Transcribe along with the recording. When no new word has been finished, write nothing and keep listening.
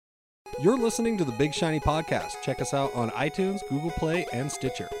You're listening to the Big Shiny Podcast. Check us out on iTunes, Google Play, and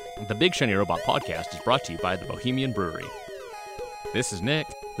Stitcher. The Big Shiny Robot Podcast is brought to you by the Bohemian Brewery. This is Nick.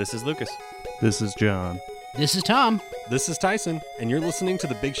 This is Lucas. This is John. This is Tom. This is Tyson, and you're listening to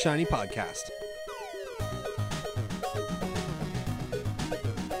the Big Shiny Podcast.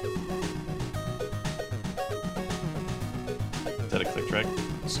 Is that a click track?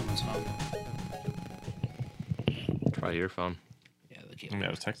 Someone's phone. Try your phone. Yeah, the I cable. mean, I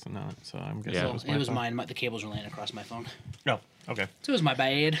was texting on it, so I'm guessing Yeah. it was It was phone. mine. The cables were laying across my phone. Oh, okay. So it was my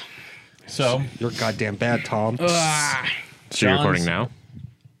bad. So, You're goddamn bad, Tom. So you're recording now?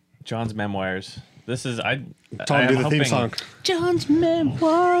 John's memoirs. This is, Tom, I'm do the theme hoping- song. John's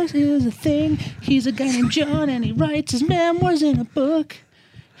memoirs is a thing. He's a guy named John, and he writes his memoirs in a book.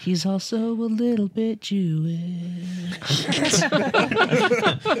 He's also a little bit Jewish.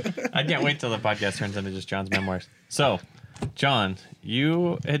 I can't wait till the podcast turns into just John's memoirs. So, John,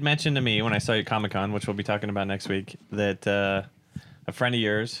 you had mentioned to me when I saw you at Comic-Con, which we'll be talking about next week, that a friend of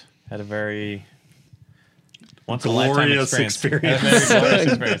yours had a very once-in-a-lifetime Glorious experience. Had a very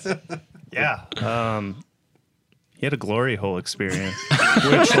glorious experience. Yeah. He had a glory hole experience,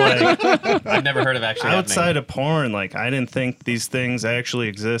 which, like, I've never heard of actually outside happening. of porn, like, I didn't think these things actually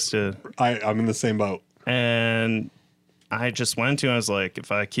existed. I'm in the same boat. And I just went to, I was like,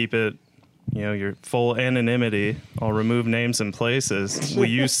 if I keep it, you know, your full anonymity, I'll remove names and places. Will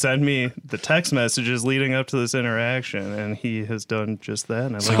you send me the text messages leading up to this interaction? And he has done just that.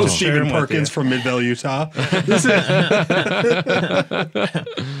 And I'd like So to share Stephen him with you. Perkins from Midvale, Utah.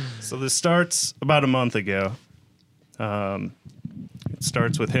 So this starts about a month ago. It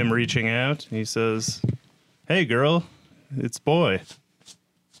starts with him reaching out. He says, "Hey, girl, it's Boy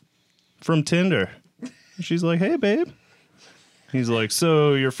from Tinder." And she's like, "Hey, babe." He's like,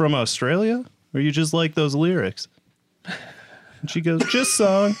 "So you're from Australia? Or you just like those lyrics?" And she goes, "Just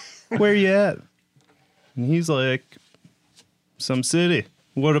song. Where you at?" And he's like, "Some city.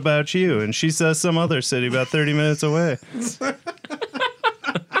 What about you?" And she says some other city about 30 minutes away.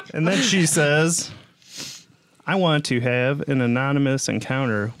 And then she says, "I want to have an anonymous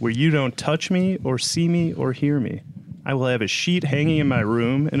encounter where you don't touch me or see me or hear me. I will have a sheet hanging in my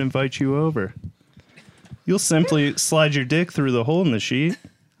room and invite you over. You'll simply slide your dick through the hole in the sheet.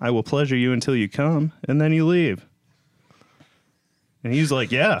 I will pleasure you until you come, and then you leave." And he's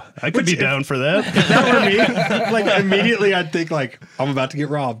like, "Yeah, I could be down for that." If that were me, like, immediately I'd think, like, I'm about to get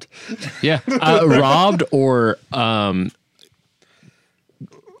robbed. Yeah. Robbed or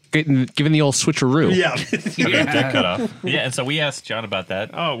given the old switcheroo. Yeah. Dick cut off. Yeah, and so we asked John about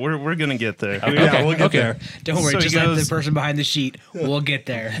that. Oh, we're going to get there. Yeah, we'll get there. Don't worry, So he just like goes- the person behind the sheet. We'll get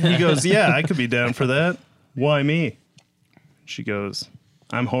there. He goes, "Yeah, I could be down for that. Why me?" She goes,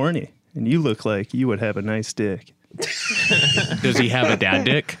 "I'm horny, and you look like you would have a nice dick." Does he have a dad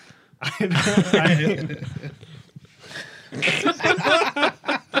dick?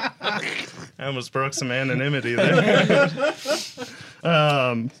 I almost broke some anonymity there.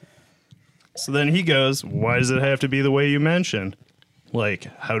 So then he goes, "Why does it have to be the way you mentioned? Like,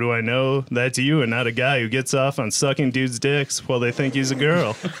 how do I know that's you and not a guy who gets off on sucking dudes' dicks while they think he's a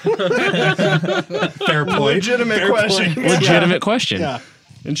girl?" Fair point. Legitimate Fair question. point. Legitimate question. Yeah.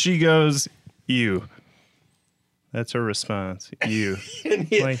 And she goes, "You." That's her response. "You."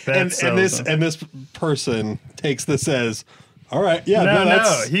 Like, that and sells this them. and this person takes this as, all right, yeah, No,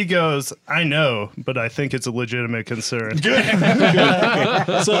 that's He goes, "I know, but I think it's a legitimate concern." good.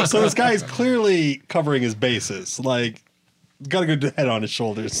 Okay. So this guy is clearly covering his bases. Like, got a good head on his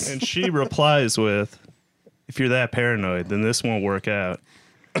shoulders. And she replies with, "If you're that paranoid, then this won't work out."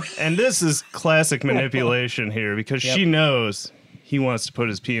 And this is classic manipulation here because she knows he wants to put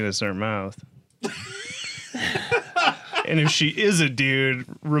his penis in her mouth. And if she is a dude,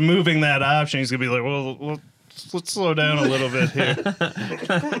 removing that option, he's going to be like, well, let's slow down a little bit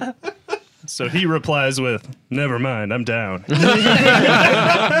here. So he replies with, "Never mind, I'm down." So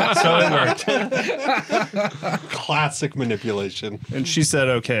it worked. Classic manipulation. And she said,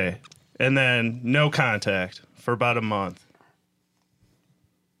 "Okay." And then no contact for about a month.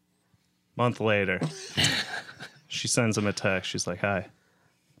 Month later, she sends him a text. She's like, "Hi."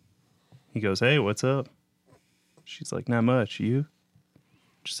 He goes, "Hey, what's up?" She's like, "Not much. You?"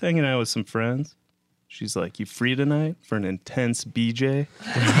 "Just hanging out with some friends." She's like, "You free tonight for an intense BJ?"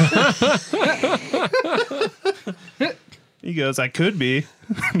 He goes, "I could be."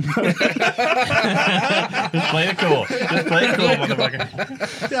 Just play it cool. Just play it cool, motherfucker.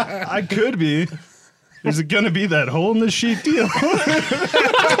 "I could be. Is it going to be that hole in the sheet deal?"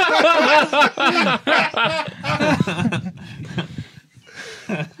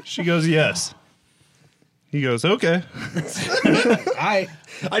 She goes, "Yes." He goes, okay. I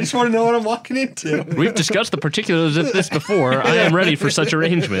just want to know what I'm walking into. We've discussed the particulars of this before. I am ready for such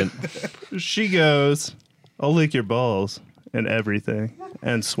arrangement. She goes, I'll lick your balls and everything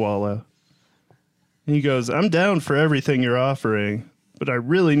and swallow. And he goes, I'm down for everything you're offering, but I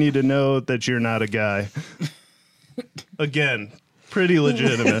really need to know that you're not a guy. Again, pretty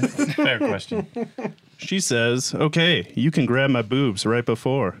legitimate. Fair question. She says, okay, you can grab my boobs right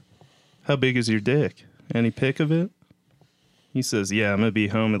before. How big is your dick? Any pic of it? He says, yeah, I'm going to be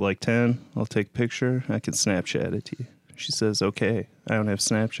home at like 10. I'll take a picture. I can Snapchat it to you. She says, okay, I don't have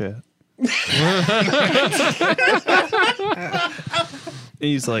Snapchat.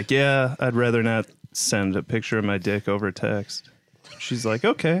 He's like, yeah, I'd rather not send a picture of my dick over text. She's like,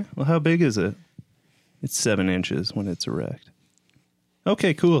 okay, well, how big is it? It's 7 inches when it's erect.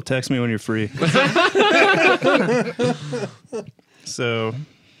 Okay, cool. Text me when you're free. So,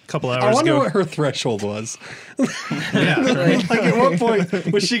 a couple hours I wonder go. what her threshold was. Yeah, Like, at what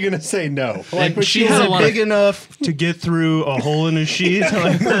point was she going to say no? Like, was she she had like, a lot big enough to get through a hole in a sheet.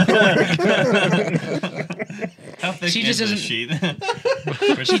 Like, How thick She is just the doesn't- sheet?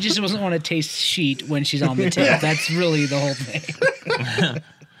 She just doesn't want to taste sheet when she's on the tip. That's really the whole thing.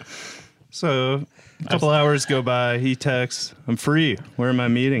 so, a couple hours go by. He texts, I'm free. Where am I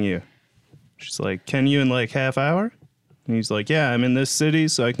meeting you? She's like, can you in like half hour? And he's like, yeah, I'm in this city,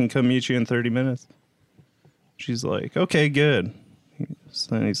 so I can come meet you in 30 minutes. She's like, okay, good.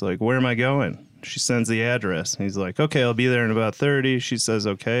 So then he's like, where am I going? She sends the address. And he's like, okay, I'll be there in about 30. She says,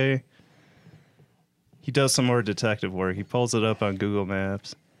 okay. He does some more detective work. He pulls it up on Google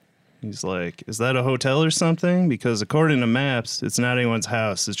Maps. He's like, is that a hotel or something? Because according to maps, it's not anyone's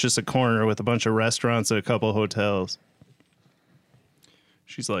house. It's just a corner with a bunch of restaurants and a couple hotels.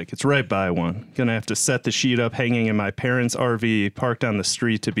 She's like, it's right by one. Gonna have to set the sheet up hanging in my parents' RV parked on the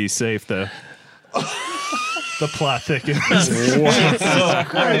street to be safe, though. The plot thickens. So, I'm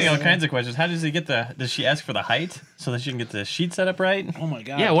getting all kinds of questions. How does he get does she ask for the height so that she can get the sheet set up right? Oh my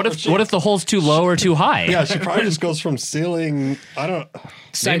god. Yeah, what if the hole's too low or too high? yeah, she probably just goes from ceiling. I don't.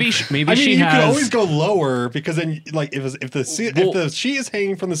 Maybe I she mean, you has. can always go lower because then, like, if the sheet is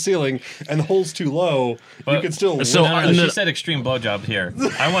hanging from the ceiling and the hole's too low, you But- can still. So- No, no. she said extreme blowjob here.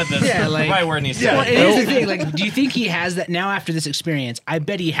 I want this Yeah, like- right where it needs to Well, be. and here's the thing. Like, do you think he has that now after this experience? I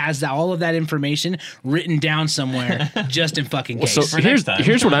bet he has all of that information written down somewhere just in fucking case. So For here's next time.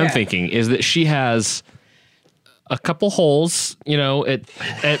 here's what I'm Yeah. thinking is that she has a couple holes, at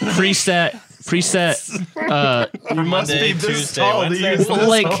preset Monday, Tuesday, Wednesday.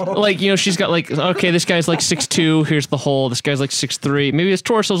 like she's got like, okay, this guy's like 6'2", here's the hole, this guy's like 6'3", maybe his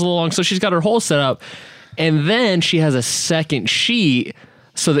torso's a little long, so she's got her hole set up, and then she has a second sheet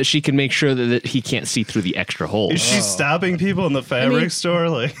so that she can make sure that he can't see through the extra holes. Is she stopping people in the fabric store?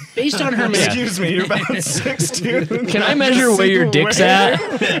 Like, Based on her excuse me, you're about 6'2". Can I measure where your dick's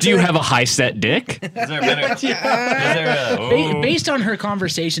at? Do you have a high set dick? Is there a better? Is there a? Based on her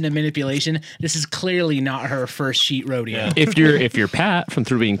conversation and manipulation, this is clearly not her first sheet rodeo. Yeah. If you're Pat from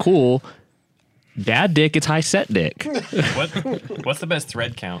Through Being Cool, bad dick, it's high set dick. What's the best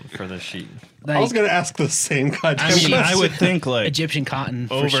thread count for the sheet? Like, I was gonna ask the same goddamn I mean, question. I would think like Egyptian cotton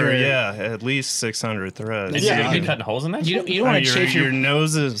for over, sure. yeah, at least 600 threads. Is Yeah. you gonna be cutting holes in that? You shit? don't, you don't want to your, chafe your your.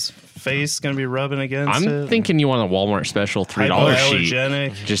 nose's face gonna be rubbing against it. I'm thinking you want a Walmart special $3 sheet.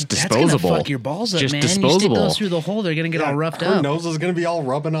 Hypoallergenic. Just That's disposable. gonna fuck your balls up, Just man. You stick disposable. those through the hole, they're gonna get all roughed her up. nose is gonna be all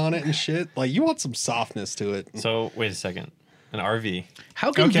rubbing on it and shit. Like, you want some softness to it. So wait a second. An RV. How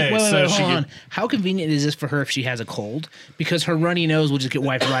Okay, so she hold on. get- How convenient is this for her if she has a cold? Because her runny nose will just get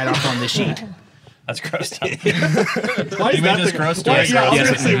wiped right off on the sheet. That's gross. Tom. Why You made this gross to why, make yeah, I was gross.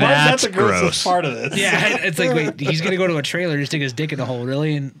 gonna say, why is That's that the grossest gross. part of this? Yeah, it's like, wait, he's gonna go to a trailer and stick his dick in the hole,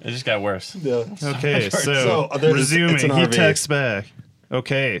 really? And It just got worse. Yeah. Okay, so, So, there's- resuming, it's an he RV. texts back.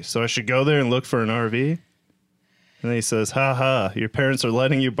 Okay, so I should go there and look for an RV? And then he says, ha ha, your parents are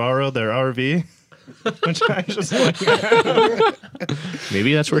letting you borrow their RV? Which I just like,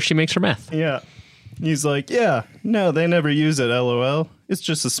 Maybe that's where she makes her meth. yeah. He's like, yeah, no, they never use it, LOL. It's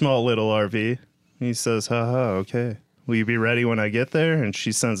just a small little RV. And he says, ha ha, okay. Will you be ready when I get there? And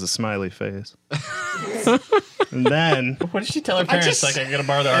she sends a smiley face. And then What did she tell her parents? just- Like, I gotta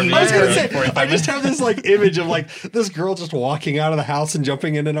borrow the RV. I was for gonna like say, 45 I just minutes? have this like image of like this girl just walking out of the house and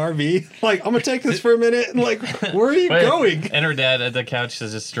jumping in an RV. Like, I'm gonna take this for a minute and like, where are you Wait, going? And her dad at the couch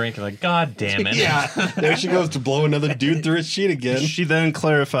is just drinking. Like, God damn it. Yeah, there she goes to blow another dude through his sheet again. she then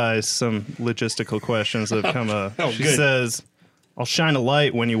clarifies some logistical questions that have come up. Oh, She good. says, I'll shine a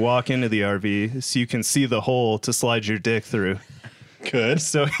light when you walk into the RV so you can see the hole to slide your dick through. Good.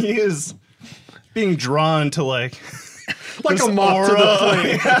 So he is being drawn to like Like a moth to the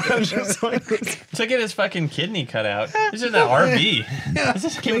flame. Just like this. To get his fucking kidney cut out. This is an RV. This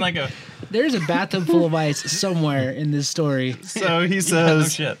is giving like a There's a bathtub full of ice somewhere in this story. So he no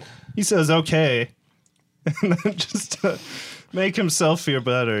says, shit. okay. And then just to make himself feel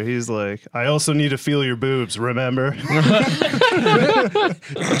better, he's like, I also need to feel your boobs, remember?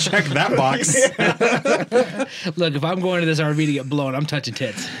 Check that box. Look, if I'm going to this RV to get blown, I'm touching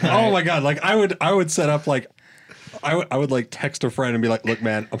tits. Oh my god! Like I would set up like I would like text a friend and be like, look,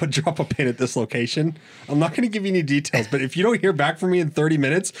 man, I'm gonna drop a pin at this location. I'm not gonna give you any details, but if you don't hear back from me in 30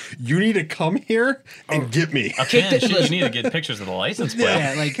 minutes, you need to come here and get me. Man, shit, you need to get pictures of the license plate.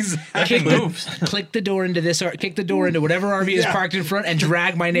 Yeah, like Big moves. click the door into this, or kick the door into whatever RV is parked in front, and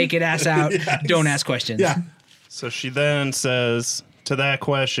drag my naked ass out. Yes. Don't ask questions. Yeah. So she then says, to that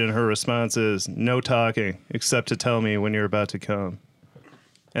question, her response is, no talking, except to tell me when you're about to come.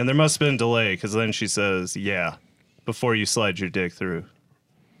 And there must have been a delay, because then she says, yeah, before you slide your dick through,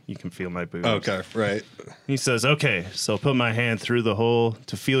 you can feel my boobs. Okay. Right. He says, okay, so I'll put my hand through the hole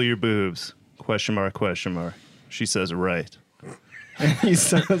to feel your boobs. Question mark, question mark. She says, right. And he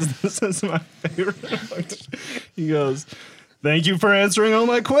says, this is my favorite. He goes, thank you for answering all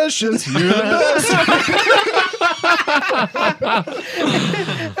my questions. You're the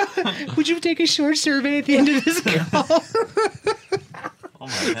best. Would you take a short survey at the end of this call? Oh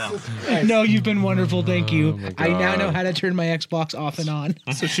my hell. No, you've been wonderful. Thank you. I now know how to turn my Xbox off and on.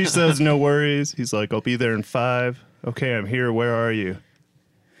 So she says, no worries. He's like, I'll be there in 5. Okay, I'm here. Where are you?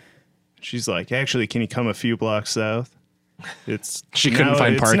 She's like, actually, can you come a few blocks south? She couldn't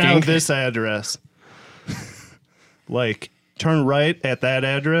find it's parking. now this address. Like, turn right at that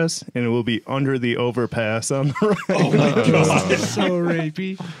address, and it will be under the overpass on the right. Oh my god. So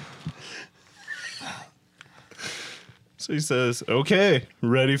rapey. So he says, okay,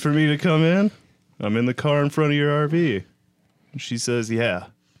 ready for me to come in? I'm in the car in front of your RV. And she says, yeah.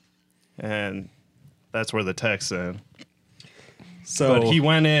 And that's where the text in. So But he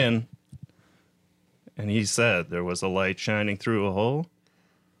went in, and he said there was a light shining through a hole.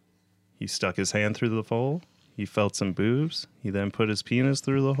 He stuck his hand through the hole. He felt some boobs. He then put his penis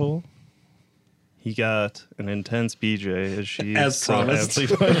through the hole. He got an intense BJ, as she As so promised. aptly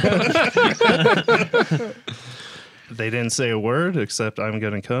put. They didn't say a word except I'm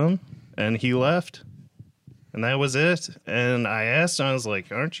gonna come, and he left, and that was it. And I asked him, I was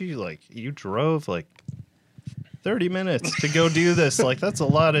like, aren't you, like, you drove like 30 minutes to go do this, like that's a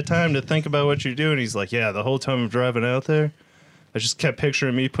lot of time to think about what you're doing. He's like, yeah, the whole time I'm driving out there I just kept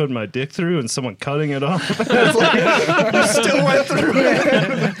picturing me putting my dick through and someone cutting it off. It's like, you still went through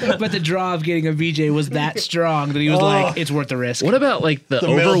it. But the draw of getting a VJ was that strong that he was like, it's worth the risk. What about like the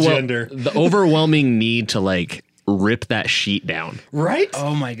male gender. the overwhelming need to like rip that sheet down? Right?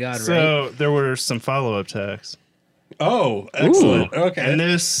 Oh my God, right? So there were some follow-up texts. Oh, excellent. Okay. And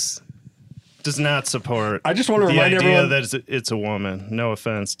this does not support I just want to the remind idea everyone that it's a woman. No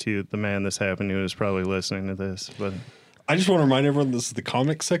offense to the man this happened to who's probably listening to this, but I just want to remind everyone this is the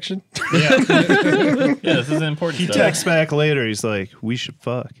comic section. Yeah, this is important he stuff. texts back later. He's like, "We should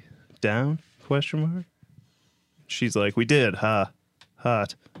fuck." Down? Question mark. She's like, "We did. Ha,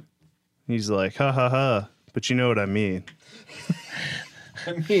 hot." He's like, "Ha ha ha." But you know what I mean.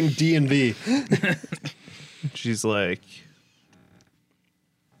 I mean D&V. She's like,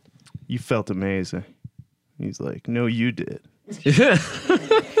 "You felt amazing." He's like, "No, you did."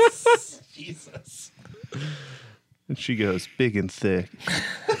 Jesus. And she goes, "Big and thick."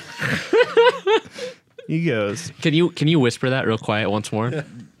 He goes, Can you whisper that real quiet once more?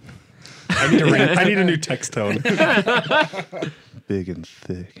 I need a new text tone. "Big and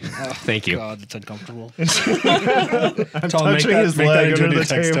thick." Thank you. God, that's uncomfortable. I'm Tom, touching his make leg into a under new the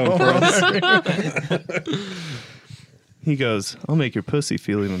text table. tone for us. He goes, "I'll make your pussy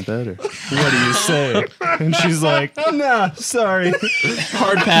feel even better. What do you say?" And she's like, "Nah, sorry.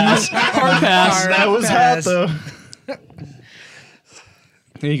 Hard pass. Hard pass. That was pass. hot, though."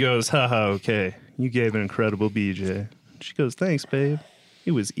 He goes, "Haha, okay. You gave an incredible BJ." She goes, "Thanks, babe.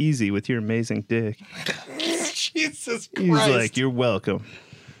 It was easy with your amazing dick." Jesus Christ. He's like, "You're welcome.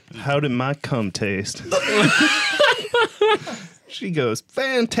 How did my cum taste?" She goes,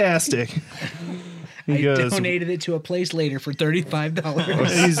 "Fantastic." He I goes, donated it to a place later for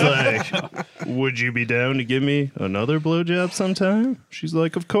 $35. he's like, "Would you be down to give me another blowjob sometime?" She's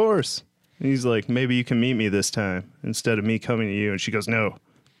like, "Of course." And he's like, "Maybe you can meet me this time instead of me coming to you." And she goes, "No."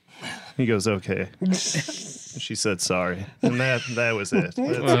 He goes, "Okay." And she said, "Sorry." And that was it. That's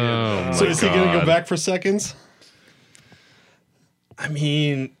it. So is he going to go back for seconds? I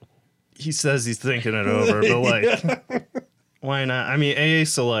mean, he says he's thinking it over, but like, why not? I mean,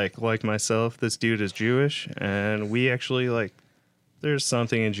 so like myself, this dude is Jewish, and we actually like. There's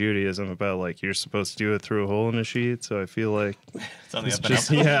something in Judaism about like you're supposed to do it through a hole in a sheet. So I feel like It's on the up and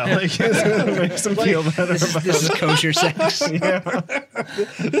just up. yeah, like it makes them feel better This about is kosher sex.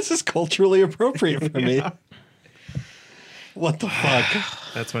 This is culturally appropriate for me. What the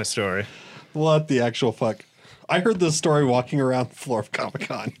fuck? That's my story. What the actual fuck? I heard this story walking around the floor of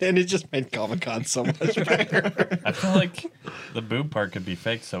Comic-Con, and it just made Comic-Con so much better. I feel like the boob part could be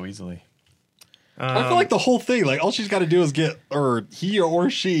faked so easily. I feel like the whole thing, like, all she's got to do is get, or he or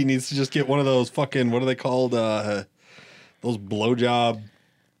she needs to just get one of those fucking, what are they called? Those blowjob,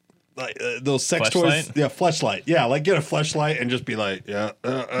 like, those sex toys. Fleshlight? Yeah, fleshlight. Yeah, like, get a fleshlight and just be like, yeah.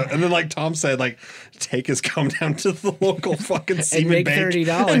 And then, like Tom said, like, take his cum down to the local fucking semen make bank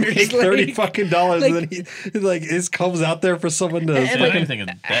 $30. and make $30 Like- fucking dollars. And then he, like, his cum's out there for someone to. See, I fucking- don't even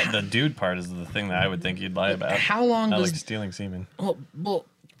think the dude part is the thing that I would think you'd lie about. How long Not does like stealing semen. well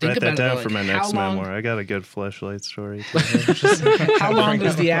think Write about that down it, for though, my like, next how long, memoir. I got a good fleshlight story. How long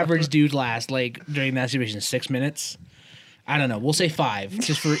does the average dude last? Like during masturbation, 6 minutes? I don't know. We'll say 5,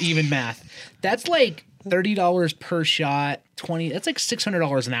 just for even math. That's like $30 per shot. 20. That's like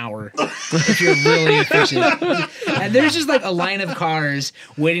 $600 an hour if you're really efficient. And there's just like a line of cars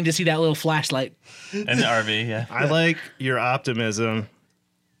waiting to see that little flashlight. And the RV, yeah. I like your optimism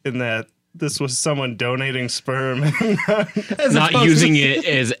in that this was someone donating sperm. Not using it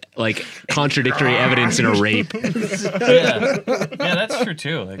as like contradictory evidence in a rape. Yeah, that's true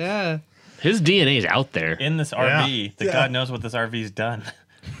too. Like Yeah. His DNA is out there. in this RV, that God knows what this RV's done.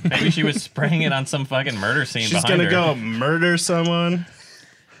 Maybe she was spraying it on some fucking murder scene She's behind gonna her. go murder someone,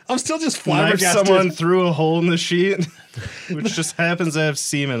 I'm still just knife flabbergasted. someone through a hole in the sheet, which just happens to have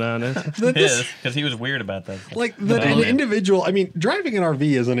semen on it. that this- Because he was weird about that. Like that an yeah. individual, I mean, driving an RV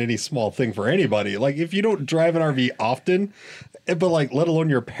isn't any small thing for anybody. Like if you don't drive an RV often, but like let alone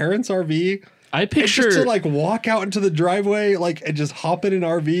your parents' RV, I and just to picture like walk out into the driveway, like and just hop in an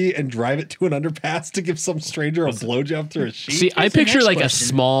RV and drive it to an underpass to give some stranger a blowjob through a sheet. See, I What's the picture next like question?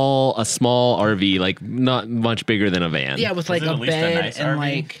 a small RV, like not much bigger than a van. Yeah, with like it a at least a bed nice and RV?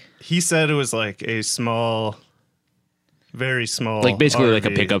 like He said it was like a small, very small, like basically like a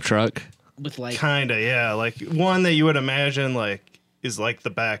RV. pickup truck. with like Kinda, yeah, like one that you would imagine like is like the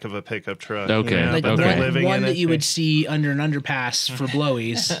back of a pickup truck. Okay, like okay. one that you would see under an underpass for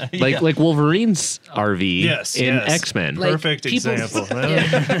blowies. Like Wolverine's RV Yes, in yes. X-Men. Like, Perfect people- example.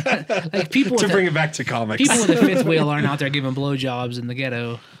 Yeah. Like people to with bring a, it back to comics. people with a fifth wheel aren't out there giving blowjobs in the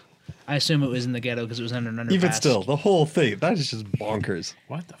ghetto. I assume it was in the ghetto because it was under an underpass. Even still, the whole thing, that is just bonkers.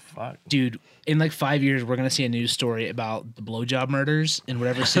 What the fuck? Dude, in like 5 years, we're gonna see a news story about the blowjob murders in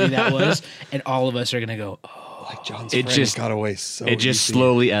whatever city that was, and all of us are gonna go, oh, Like John's It friend just- got away so It just easy.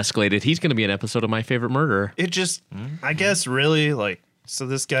 slowly escalated. He's going to be an episode of My Favorite Murder. It just, I guess, really like. So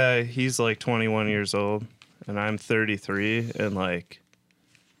this guy, he's like 21 years old, and I'm 33, and like,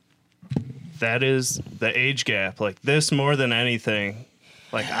 that is the age gap. Like this, more than anything.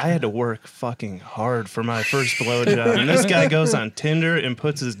 Like I had to work fucking hard for my first blowjob, and this guy goes on Tinder and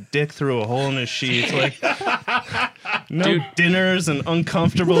puts his dick through a hole in his sheets. Like, no Dude. dinners and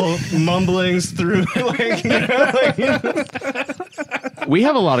uncomfortable mumblings through. Like, We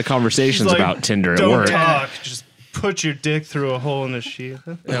have a lot of conversations like, about Tinder at don't work. talk, just put your dick through a hole in the sheet.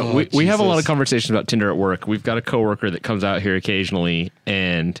 Yeah, we have a lot of Jesus. conversations about Tinder at work. We've got a coworker that comes out here occasionally,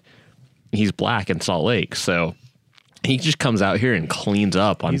 and he's black in Salt Lake, so he just comes out here and cleans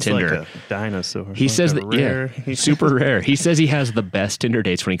up on He's Tinder. like a dinosaur. He like says a that rare, yeah, super rare. He says he has the best Tinder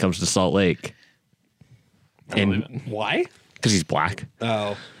dates when he comes to Salt Lake, and Why? because he's black,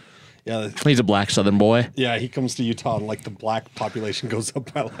 Oh, yeah, he's a black Southern boy. yeah. He comes to Utah, and like the black population goes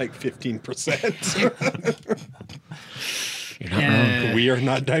up by like 15%. You're not wrong. We are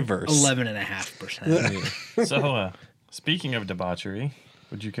not diverse. 11.5%. So, speaking of debauchery,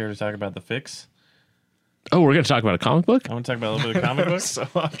 would you care to talk about The Fix? Oh, we're going to talk about a comic book. I want to talk about a little bit of comic books. so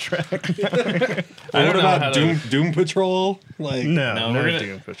off track. I What don't know how about to- Doom Patrol? Like, No, No, no, we're gonna-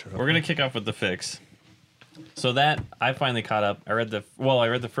 Doom Patrol. We're gonna kick off with The Fix. So that I finally caught up. I read the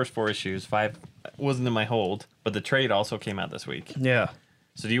first 4 issues. 5 wasn't in my hold, but the trade also came out this week. Yeah.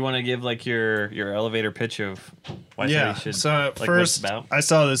 So do you want to give like your elevator pitch of why Yeah. somebody should So like what it's first, about? I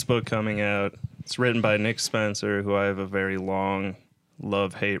saw this book coming out. It's written by Nick Spencer, who I have a very long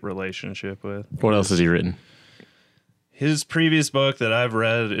love-hate relationship with. What else has he written? His previous book that I've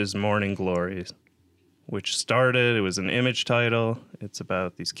read is Morning Glories, which started, it was an Image title. It's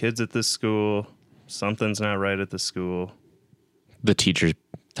about these kids at this school. Something's not right at the school. The teacher's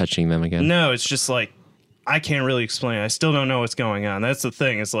touching them again. No, it's just like, I can't really explain. I still don't know what's going on. That's the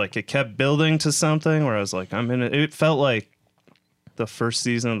thing. It's like it kept building to something where I was like, I'm in it. It felt like the first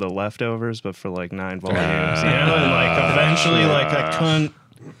season of The Leftovers, but for like 9 volumes. And like eventually, like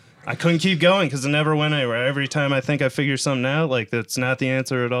I couldn't keep going because it never went anywhere. Every time I think I figure something out, like that's not the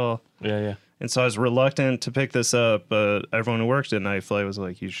answer at all. Yeah. And so I was reluctant to pick this up, but everyone who worked at Night Flight was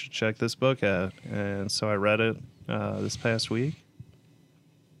like, you should check this book out. And so I read it this past week.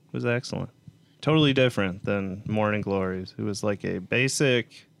 It was excellent. Totally different than Morning Glories. It was like a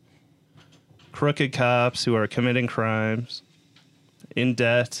basic crooked cops who are committing crimes, in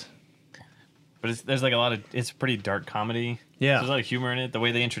debt. But there's like a lot of, it's a pretty dark comedy. Yeah. There's a lot of humor in it. The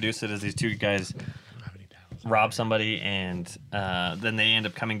way they introduce it is these two guys rob somebody, and then they end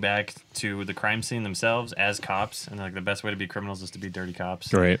up coming back to the crime scene themselves as cops. And like the best way to be criminals is to be dirty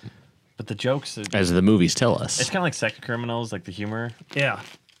cops. Right. But the jokes, As the movies tell us. it's kind of like Second Criminals, like the humor. Yeah.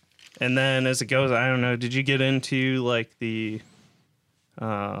 And then as it goes, I don't know, did you get into like the,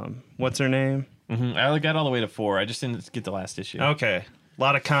 what's her name? I got all the way to 4. I just didn't get the last issue. Okay. A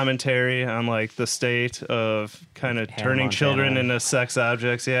lot of commentary on like the state of kind of Hannah turning Montana. children into sex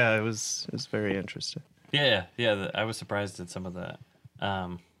objects. Yeah, it was very interesting. Yeah. I was surprised at some of that.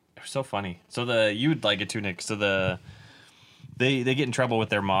 It was so funny. So you would like it too, Nick. So they get in trouble with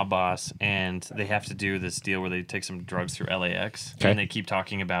their mob boss, and they have to do this deal where they take some drugs through LAX. Okay. And they keep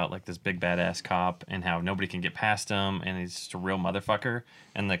talking about like this big badass cop and how nobody can get past him, and he's just a real motherfucker.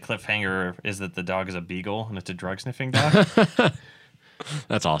 And the cliffhanger is that the dog is a beagle and it's a drug sniffing dog.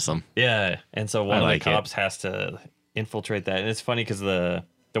 That's awesome. Yeah, and so one I of like the it. cops has to infiltrate that, and it's funny because the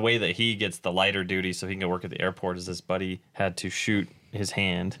way that he gets the lighter duty so he can go work at the airport is this buddy had to shoot his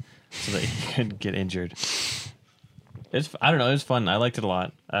hand so that he couldn't get injured. I don't know, it was fun. I liked it a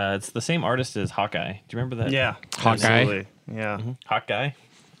lot. It's the same artist as Hawkeye. Do you remember that? Yeah. Hawkeye? Absolutely. Yeah. Hawkeye.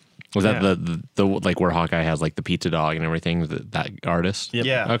 Was that Yeah. the like where Hawkeye has like the pizza dog and everything? That artist? Yep.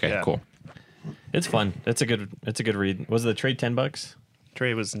 Yeah. Okay, yeah. cool. It's fun. It's a good read. Was the trade $10?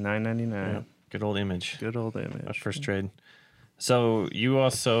 Trade was $9.99. Good old Image. Good old Our Image. first trade. So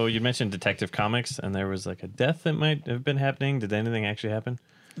you mentioned Detective Comics, and there was like a death that might have been happening. Did anything actually happen?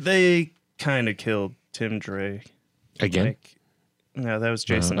 They kind of killed Tim Drake. Again? Like, no, that was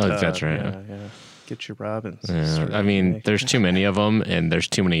Jason oh, Todd. that's right. Yeah. Get your Robbins. Yeah, I mean, there's too many of them, and there's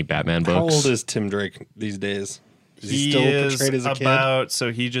too many Batman books. How old is Tim Drake these days? Is he He still is portrayed as a kid? about,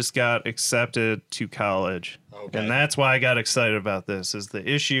 so he just got accepted to college. Okay. And that's why I got excited about this, is the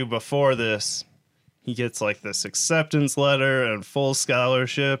issue before this, he gets like this acceptance letter and full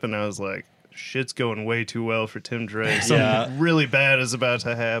scholarship, and I was like, shit's going way too well for Tim Drake. Something really bad is about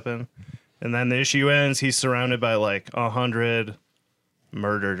to happen. And then the issue ends, he's surrounded by like 100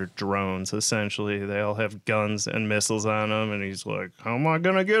 murdered drones, essentially. They all have guns and missiles on them, and he's like, how am I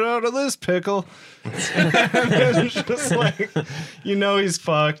gonna get out of this pickle? It's just like, you know, he's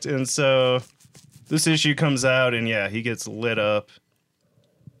fucked. And so this issue comes out, and yeah, he gets lit up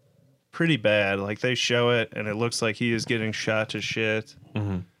pretty bad. Like, they show it, and it looks like he is getting shot to shit.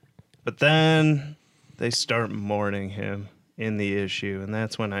 But then they start mourning him in the issue, and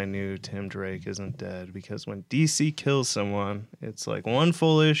that's when I knew Tim Drake isn't dead, because when DC kills someone, it's like one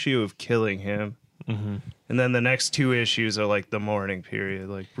full issue of killing him, and then the next 2 issues are like the mourning period.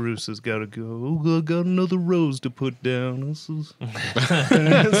 Like, Bruce has got to go, oh, I got another rose to put down. This is... and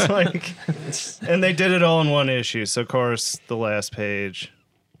it's like, and they did it all in one issue. So of course the last page,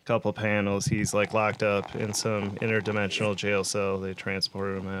 couple panels, he's like locked up in some interdimensional jail cell. They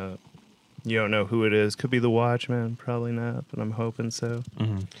transported him out. You don't know who it is. Could be the Watchman, probably not, but I'm hoping so.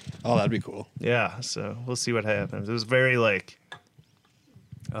 Oh, that'd be cool. Yeah, so we'll see what happens. It was very like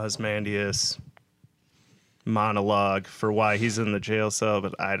Ozymandias monologue for why he's in the jail cell,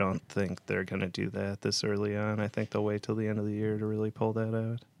 but I don't think they're going to do that this early on. I think they'll wait till the end of the year to really pull that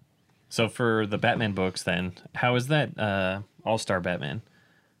out. So for the Batman books, then how is that All-Star Batman?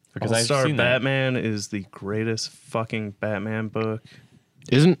 Because All-Star seen that. Batman is the greatest fucking Batman book.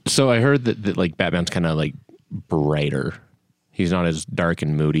 So I heard that like Batman's kind of like brighter. He's not as dark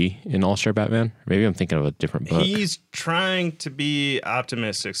and moody in All-Star Batman. Maybe I'm thinking of a different book. He's trying to be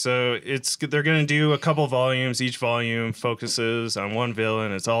optimistic. So they're going to do a couple volumes. Each volume focuses on one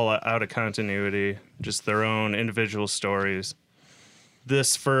villain. It's all out of continuity, just their own individual stories.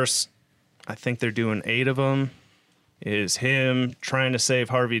 This first, I think they're doing 8 of them, is him trying to save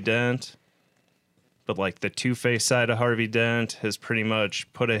Harvey Dent. But like the Two-Face side of Harvey Dent has pretty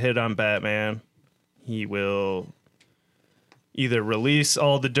much put a hit on Batman. He will either release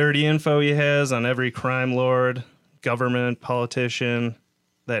all the dirty info he has on every crime lord, government, politician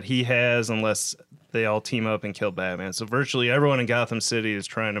that he has, unless they all team up and kill Batman. So virtually everyone in Gotham City is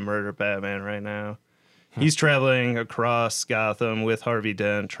trying to murder Batman right now. He's traveling across Gotham with Harvey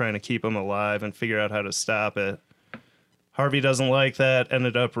Dent, trying to keep him alive and figure out how to stop it. Harvey doesn't like that,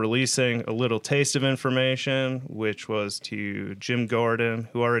 ended up releasing a little taste of information, which was to Jim Gordon,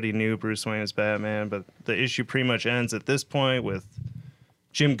 who already knew Bruce Wayne as Batman, but the issue pretty much ends at this point with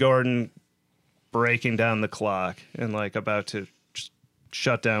Jim Gordon breaking down the clock and like about to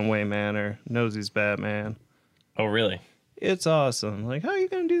shut down Wayne Manor, knows he's Batman. Oh, really? It's awesome. Like, how are you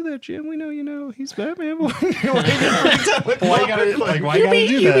gonna do that, Jim? We know he's Batman. Why you gotta do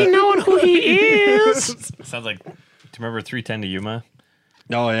that? knowing who he is. Sounds like. Do you remember 310 to Yuma?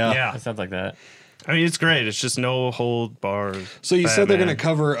 Oh yeah. Yeah. That sounds like that. I mean, it's great. It's just no hold bars. So you said they're Batman.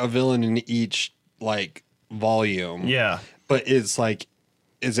 gonna cover a villain in each like volume. Yeah. But it's like,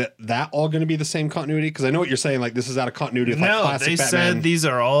 is it that all going to be the same continuity? Because I know what you're saying. Like this is out of continuity with like No, classic they Batman. said these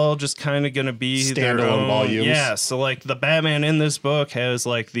are all just kind of going to be their Standalone own volumes. Yeah, so like the Batman in this book has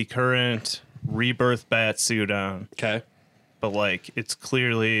like the current rebirth bat suit on, Okay. but like it's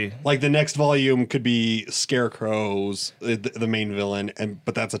clearly Like the next volume could be Scarecrow's the main villain,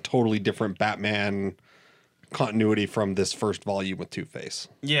 but that's a totally different Batman continuity from this first volume with Two-Face.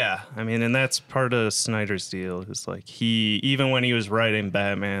 yeah. I mean, and that's part of Snyder's deal. Is like he even when he was writing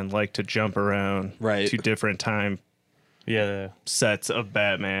Batman, liked to jump around Right. to different time Yeah, sets of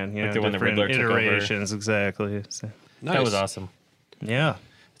Batman. You Like know, the one that different Riddler took over. iterations. Exactly. So, that was awesome. yeah.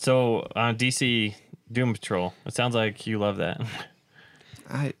 So on DC Doom Patrol, it sounds like you love that.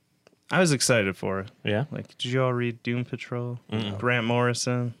 I was excited for it. Yeah. Like, did you all read Doom Patrol? Grant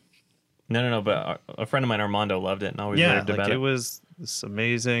Morrison. No. But a friend of mine, Armando, loved it and always Yeah, raved like about it it. was this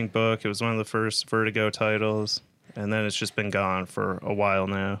amazing book. It was one of the first Vertigo titles, and then it's just been gone for a while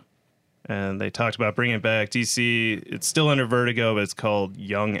now. And they talked about bringing it back. DC, it's still under Vertigo, but it's called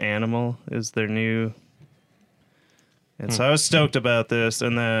Young Animal is their new. And so I was stoked about this,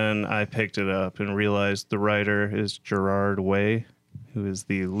 and then I picked it up and realized the writer is Gerard Way, who is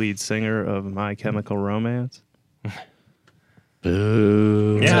the lead singer of My Chemical Romance.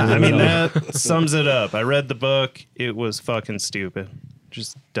 Boo. Yeah, I mean, that sums it up. I read the book. It was fucking stupid.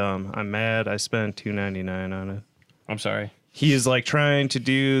 Just dumb. I'm mad. I spent $2.99 on it. I'm sorry. He is like trying to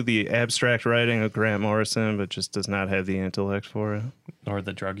do the abstract writing of Grant Morrison, but just does not have the intellect for it. Or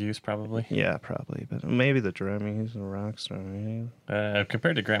the drug use, probably. Yeah, probably. But maybe the drumming. He's a rock star. Right?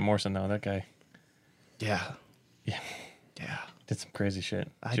 Compared to Grant Morrison, though, that guy Yeah. Yeah. Yeah. did some crazy shit.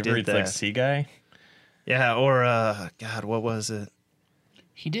 I Did you ever did read like that. Sea Guy? Yeah, or, God, what was it?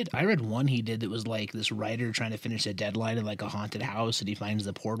 He did. I read one he did that was like this writer trying to finish a deadline in like a haunted house, and he finds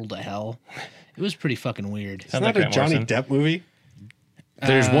the portal to hell. It was pretty fucking weird. Isn't Sounds that like a Grant Johnny Morrison. Depp movie?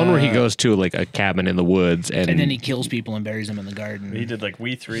 There's one where he goes to like a cabin in the woods and And then he kills people and buries them in the garden. He did like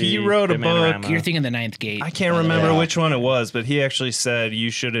We Three. He wrote a book. You're thinking the Ninth Gate. I can't by the way. remember Yeah. which one it was, but he actually said you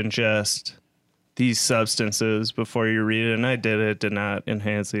should ingest these substances before you read it, and I did it. Did not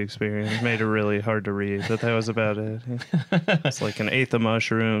enhance the experience. Made it really hard to read, but that was about it. It's like an eighth of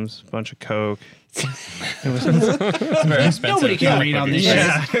mushrooms, a bunch of coke. It's very expensive. Nobody can read on this shit.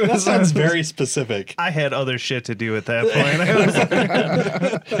 Yeah, it That was, sounds very specific. I had other shit to do at that point. I was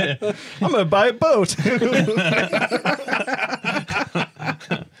like, I'm gonna buy a boat.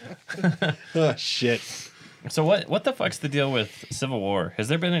 Oh, shit. So what the fuck's the deal with Civil War? Has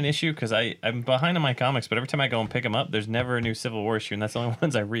there been an issue? Because I'm behind on my comics, but every time I go and pick them up, there's never a new Civil War issue, and that's the only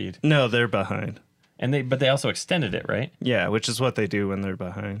ones I read. No, they're behind. And they also extended it, right? Yeah, which is what they do when they're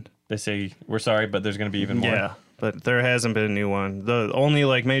behind. They say we're sorry, but there's going to be even more. Yeah, but there hasn't been a new one. The only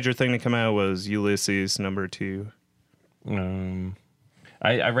like major thing to come out was Ulysses #2.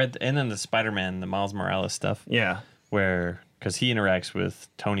 I read, and then the Spider-Man, the Miles Morales stuff, Yeah. where because he interacts with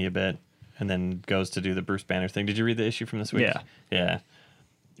Tony a bit, and then goes to do the Bruce Banner thing. Did you read the issue from this week? Yeah. Yeah.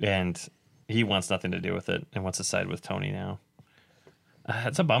 And he wants nothing to do with it and wants to side with Tony now.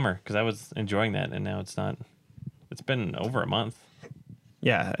 It's a bummer because I was enjoying that, and now it's not. It's been over a month.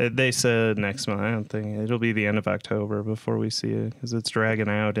 Yeah, they said next month. I don't think it'll be the end of October before we see it because it's dragging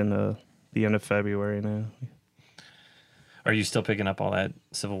out into the end of February now. Are you still picking up all that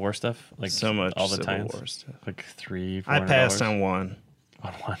Civil War stuff? Like So much all the Civil time? War stuff. Like $300, I passed on one.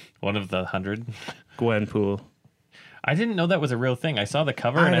 on one of the 100. Gwenpool. I didn't know that was a real thing. I saw the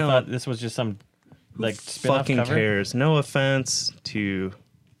cover I and I know. thought this was just some like spin-off Fucking cover. cares. No offense to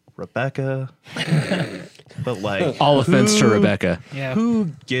Rebecca, but like, all offense to Rebecca. Yeah. who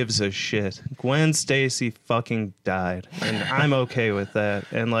gives a shit? Gwen Stacy fucking died, and I'm okay with that.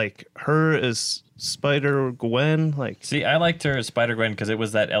 And like, her as Spider Gwen, like, See, I liked her as Spider Gwen because it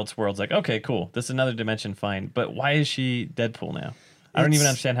was that Elseworlds. Like, okay, cool. This is another dimension, fine. But why is she Deadpool now? I don't even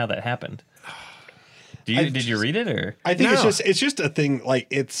understand how that happened. Did you read it or? I think No. it's just a thing. Like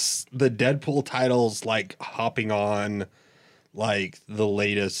it's the Deadpool titles, like hopping on, like the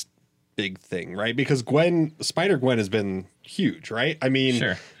latest big thing, right? Because Spider Gwen has been huge, right? I mean,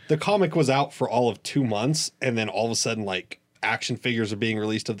 Sure. the comic was out for all of 2 months, and then all of a sudden, like, action figures are being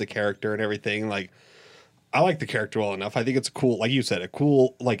released of the character and everything. Like, I like the character well enough. I think it's a cool, like you said, a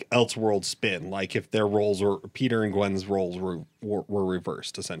cool, like, Elseworld spin. Like, if their roles were, Peter and Gwen's roles were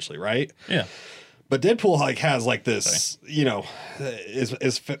reversed, essentially, right? Yeah. But Deadpool, like, has, like, this, you know,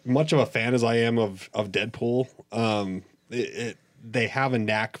 as much of a fan as I am of Deadpool, they have a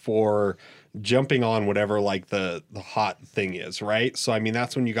knack for jumping on whatever, like, the hot thing is, right? So, I mean,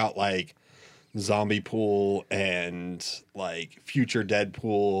 that's when you got, like, Zombie Pool and, like, Future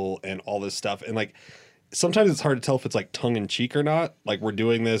Deadpool and all this stuff. And, like, sometimes it's hard to tell if it's like tongue in cheek or not. Like, we're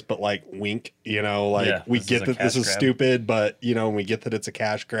doing this, but like wink, you know, like Yeah, we this get is a that this cash is grab. stupid, but you know, we get that it's a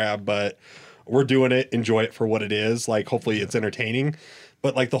cash grab, but we're doing it, enjoy it for what it is. Like, hopefully it's entertaining.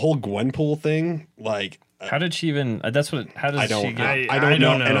 But like the whole Gwenpool thing, like, How did she even? That's what. How does I don't she get? I don't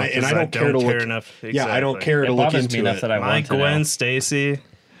know, and I 'cause don't care to look enough. Yeah, I don't Exactly. care to It look bothers into me enough it. that I My want to Gwen know. Stacy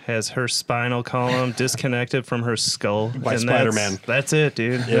has her spinal column disconnected from her skull By and Spider-Man. That's it,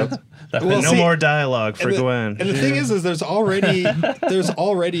 dude. Yep. Well, No see, more dialogue for and the, Gwen. And the thing is there's already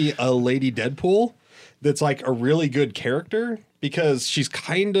a Lady Deadpool that's like a really good character because she's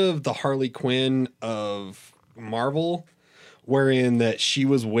kind of the Harley Quinn of Marvel, wherein that she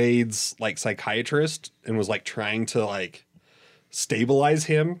was Wade's like psychiatrist and was like trying to like stabilize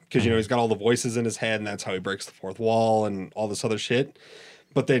him because, you know, he's got all the voices in his head and that's how he breaks the fourth wall and all this other shit.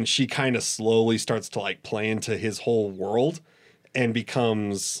 But then she kind of slowly starts to like play into his whole world and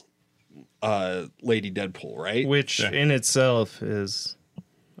becomes Lady Deadpool, right? Which in itself is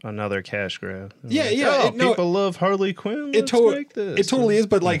another cash grab. Yeah, Like, yeah, oh, people love Harley Quinn. Let's make this. It totally is,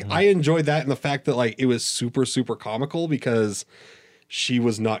 but like I enjoyed that and the fact that like it was super, super comical because she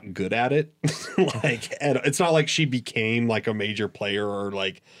was not good at it. Like, and it's not like she became like a major player or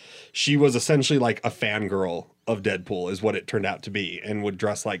like she was essentially like a fangirl of Deadpool is what it turned out to be and would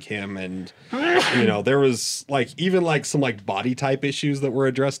dress like him. And, you know, there was like even like some like body type issues that were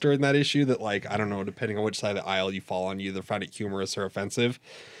addressed during that issue that like, I don't know, depending on which side of the aisle you fall on, you either find it humorous or offensive.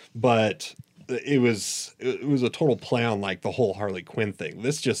 But it was a total play on like the whole Harley Quinn thing.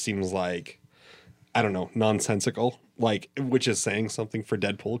 This just seems like, I don't know, nonsensical, like, which is saying something for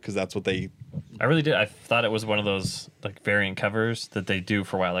Deadpool because that's what they. I really did. I thought it was one of those like variant covers that they do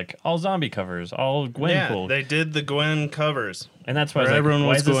for a while, like all zombie covers, all Gwenpool. They did the Gwen covers. And that's why I was where like, everyone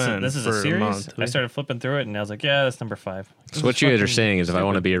why was is this, Gwen this is for a a series? month. I started flipping through it and I was like, yeah, that's number 5. So what you guys are saying is if I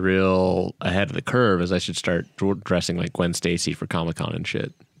want to be a real ahead of the curve is I should start dressing like Gwen Stacy for Comic-Con and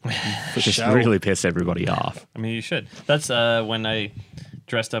shit. Just show. really piss everybody off. I mean, you should. That's when I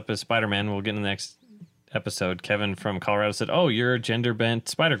dressed up as Spider-Man. We'll get in the next episode. Kevin from Colorado said, "Oh, you're a gender-bent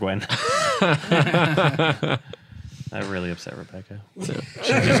Spider-Gwen." That really upset Rebecca. She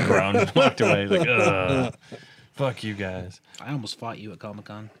just groaned and walked away like, ugh. Fuck you guys. I almost fought you at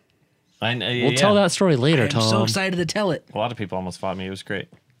Comic-Con. We'll tell that story later, I'm Tom. so excited to tell it. A lot of people almost fought me. It was great.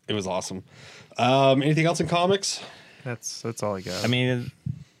 It was awesome. Anything else in comics? That's all I got. I mean,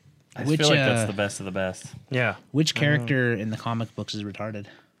 I Which, feel like that's the best of the best. yeah. Which character in the comic books is retarded?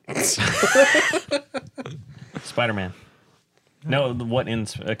 Spider-Man. No,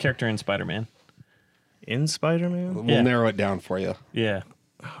 a character in Spider-Man. In Spider-Man? We'll Yeah. narrow it down for you. Yeah.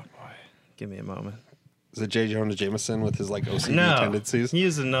 Give me a moment. Is it J. Jonah Jameson with his like OCD No, tendencies? he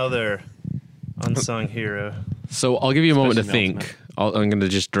is another unsung hero. So I'll give you a moment to Especially in think. I'm going to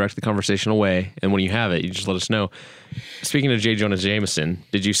just direct the conversation away, and when you have it, you just let us know. Speaking of J. Jonah Jameson,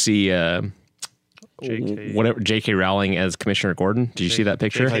 did you see J.K. Rowling as Commissioner Gordon? Did you see that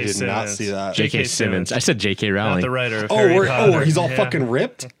picture? I did not Simmons. see that. J.K. Simmons. I said J.K. Rowling. Not the writer of Oh, Harry where Potter. he's all Yeah. fucking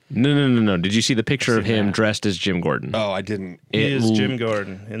ripped? No. Did you see the picture of him dressed as Jim Gordon? Oh, I didn't. He It is l- Jim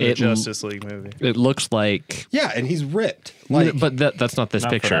Gordon in the it l- Justice League movie. It looks like, Yeah, and he's ripped. Like, but that's not this Not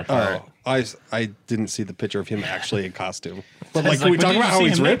for picture. that part. I didn't see the picture of him actually in costume. But like, It's can we like, talk when about did you how see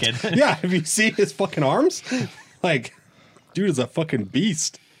he's him ripped? naked? Yeah, have you seen his fucking arms? Like, dude is a fucking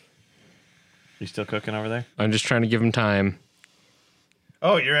beast. You still cooking over there? I'm just trying to give him time.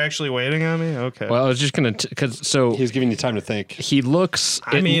 Oh, you're actually waiting on me? Okay. Well, I was just going to, because so He's giving you time to think. he looks.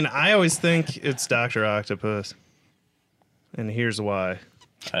 I mean, I always think it's Dr. Octopus. And here's why.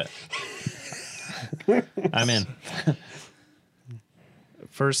 I'm in.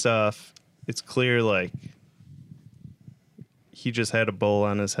 First off, it's clear like he just had a bowl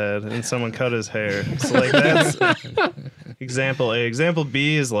on his head and someone cut his hair. So like that's example A. Example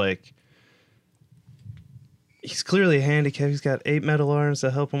B is like he's clearly handicapped. He's got 8 metal arms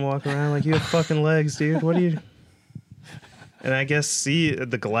to help him walk around. Like you have fucking legs, dude. What do you? And I guess C,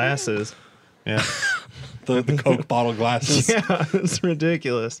 the glasses. Yeah. The Coke bottle glasses. Yeah, it's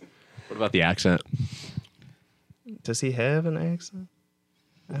ridiculous. What about the accent? Does he have an accent?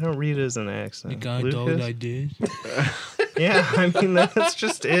 I don't read it as an accent. Lucas? did. Yeah, I mean, that's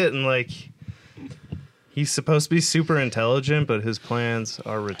just it. And, like, he's supposed to be super intelligent, but his plans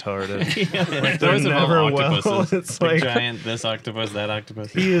are retarded. Like, they're Those involve never well. octopuses. It's Like like, giant, this octopus, that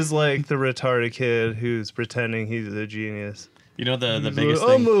octopus. he is like the retarded kid who's pretending he's a genius. You know the He's biggest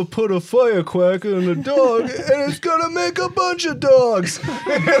like, I'm thing. gonna put a firecracker in a dog, and it's gonna make a bunch of dogs.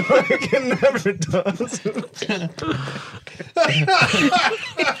 And, like, it never does.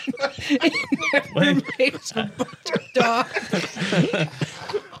 Makes a bunch of dogs.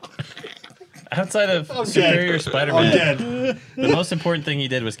 Outside of Superior I'm Spider-Man, dead. the most important thing he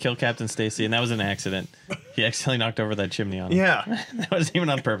did was kill Captain Stacy, and that was an accident. He accidentally knocked over that chimney on him. Yeah. That wasn't even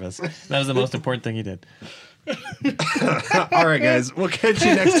on purpose. That was the most important thing he did. All right, guys. We'll catch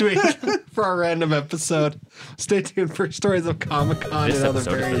you next week for our random episode. Stay tuned for stories of Comic-Con This and other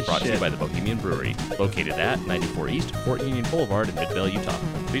episode has been various brought to you shit. by the Bohemian Brewery, located at 94 East Fort Union Boulevard in Midvale, Utah.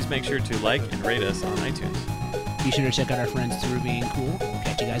 Please make sure to like and rate us on iTunes. Be sure to check out our friends Ruby and Cool. We'll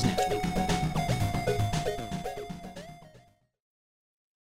catch you guys next week.